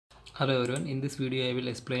Hello everyone, in this video I will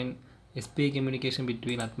explain SPI communication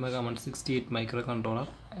between Atmega 168 microcontroller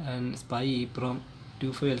and SPI Eeprom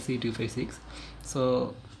 25LC256.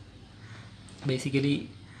 So basically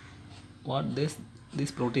what this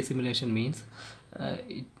Proteus simulation means,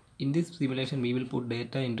 in this simulation we will put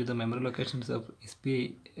data into the memory locations of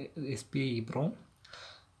SPI Eeprom,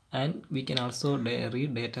 and we can also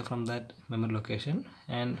read data from that memory location,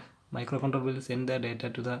 and microcontroller will send the data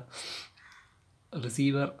to the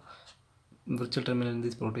receiver virtual terminal in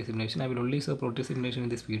this Proteus simulation. I will only show Proteus simulation in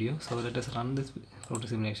this video, so let us run this Proteus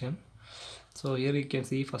simulation. So here you can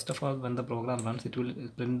see, first of all, when the program runs, it will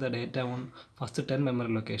print the data on first 10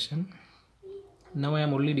 memory location. Now I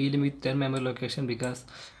am only dealing with 10 memory location because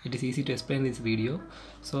it is easy to explain this video.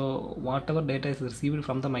 So whatever data is received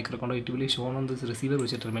from the microcontroller, it will be shown on this receiver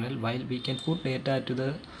virtual terminal, while we can put data to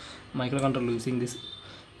the microcontroller using this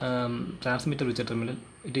transmitter virtual terminal.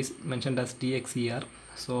 It is mentioned as DXER.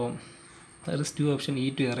 So there is two options, E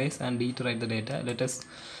to erase and D to write the data. Let us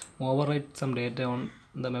overwrite some data on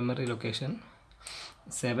the memory location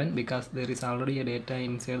 7, because there is already a data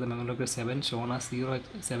inside the memory location 7 shown as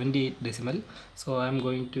 78 decimal. So I am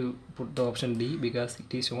going to put the option D because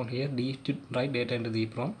it is shown here, D to write data into the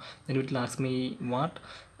EEPROM. Then it will ask me what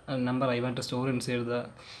number I want to store inside the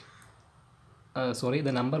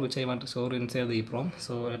the number which I want to store inside the EEPROM.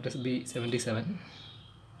 So let us be 77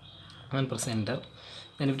 and press enter.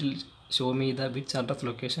 Then it will show me the which address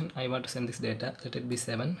location I want to send this data. Let it be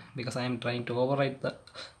 7 because I am trying to overwrite the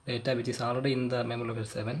data which is already in the memory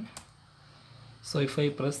location 7. So if I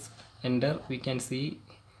press enter, we can see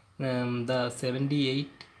the 78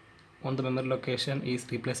 on the memory location is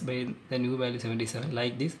replaced by the new value 77.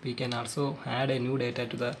 Like this, we can also add a new data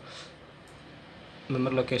to the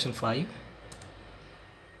memory location 5.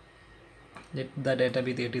 Let the data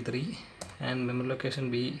be 33 and memory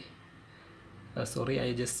location be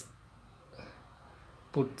I just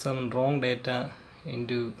put some wrong data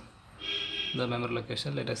into the memory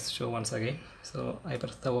location. Let us show once again. So I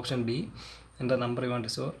press the option B and the number I want to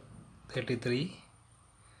store 33,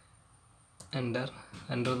 enter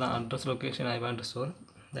the address location I want to store,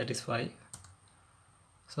 that is 5.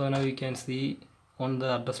 So now you can see on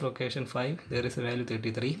the address location 5 there is a value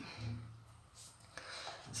 33.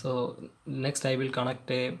 So next I will connect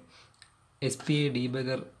a SPI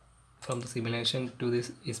debugger from the simulation to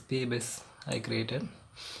this SPI bus I created,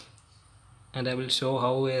 and I will show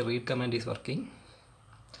how a read command is working.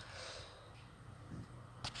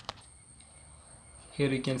 Here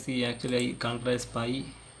you can see actually I connected a SPI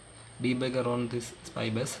debugger on this SPI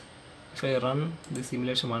bus. If I run the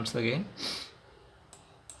simulation once again,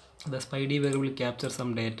 the SPI debugger will capture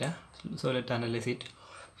some data. So let's analyze it.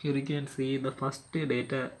 Here you can see the first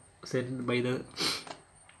data sent by the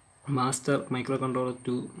master microcontroller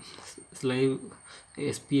to slave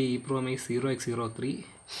SPI Eeprom is 0x03.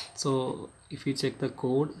 So if you check the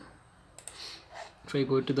code, if I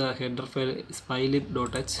go to the header file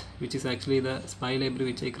spylib.h, which is actually the SPI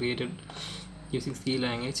library which I created using C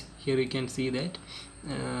language, here you can see that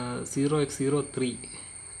 0x03,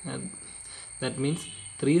 that means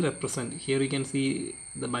 3 represent. Here you can see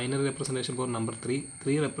the binary representation for number 3.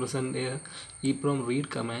 3 represent a Eeprom read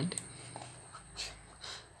command.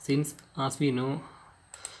 Since, as we know,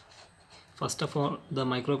 first of all, the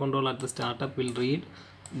microcontroller at the startup will read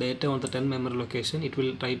data on the 10 memory location. It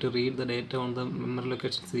will try to read the data on the memory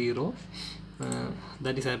location 0.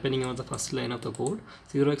 That is happening on the first line of the code.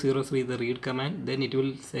 0x03 is the read command. Then it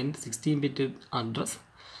will send 16-bit address.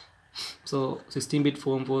 So 16-bit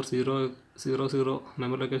form for 000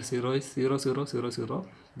 memory location 0 is 0000.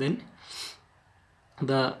 Then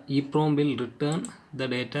the EEPROM will return the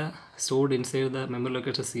data stored inside the memory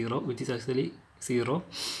location 0, which is actually 0.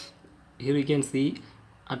 Here you can see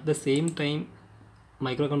at the same time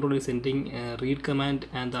microcontroller is sending a read command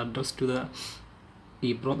and the address to the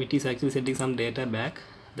EEPROM. It is actually sending some data back.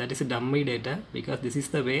 That is a dummy data, because this is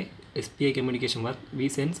the way SPI communication works. We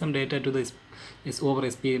send some data to the over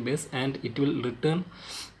SPI base and it will return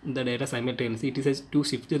the data simultaneously. It is a two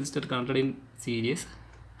shift register connected in series.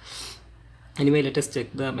 Anyway, let us check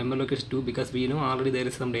the memory location 2, because we know already there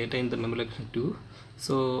is some data in the memory location 2.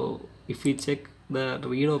 So if we check the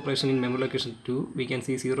read operation in memory location 2, we can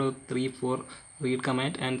see 034 read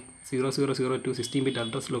command and 0002 16-bit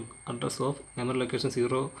address of memory location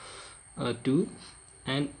 02,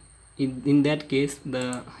 and in that case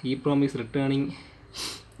the EEPROM is returning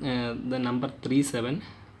the number 37.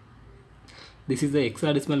 This is the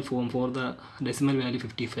hexadecimal form for the decimal value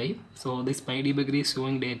 55. So this SPI debugger is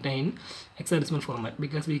showing data in hexadecimal format,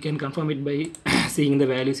 because we can confirm it by seeing the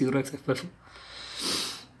value 0xFF.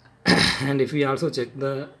 And if we also check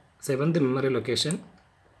the 7th memory location,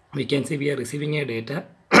 we can see we are receiving a data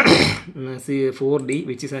see 4D,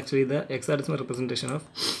 which is actually the hexadecimal representation of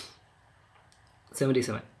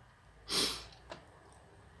 77.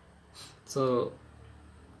 So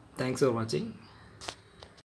thanks for watching.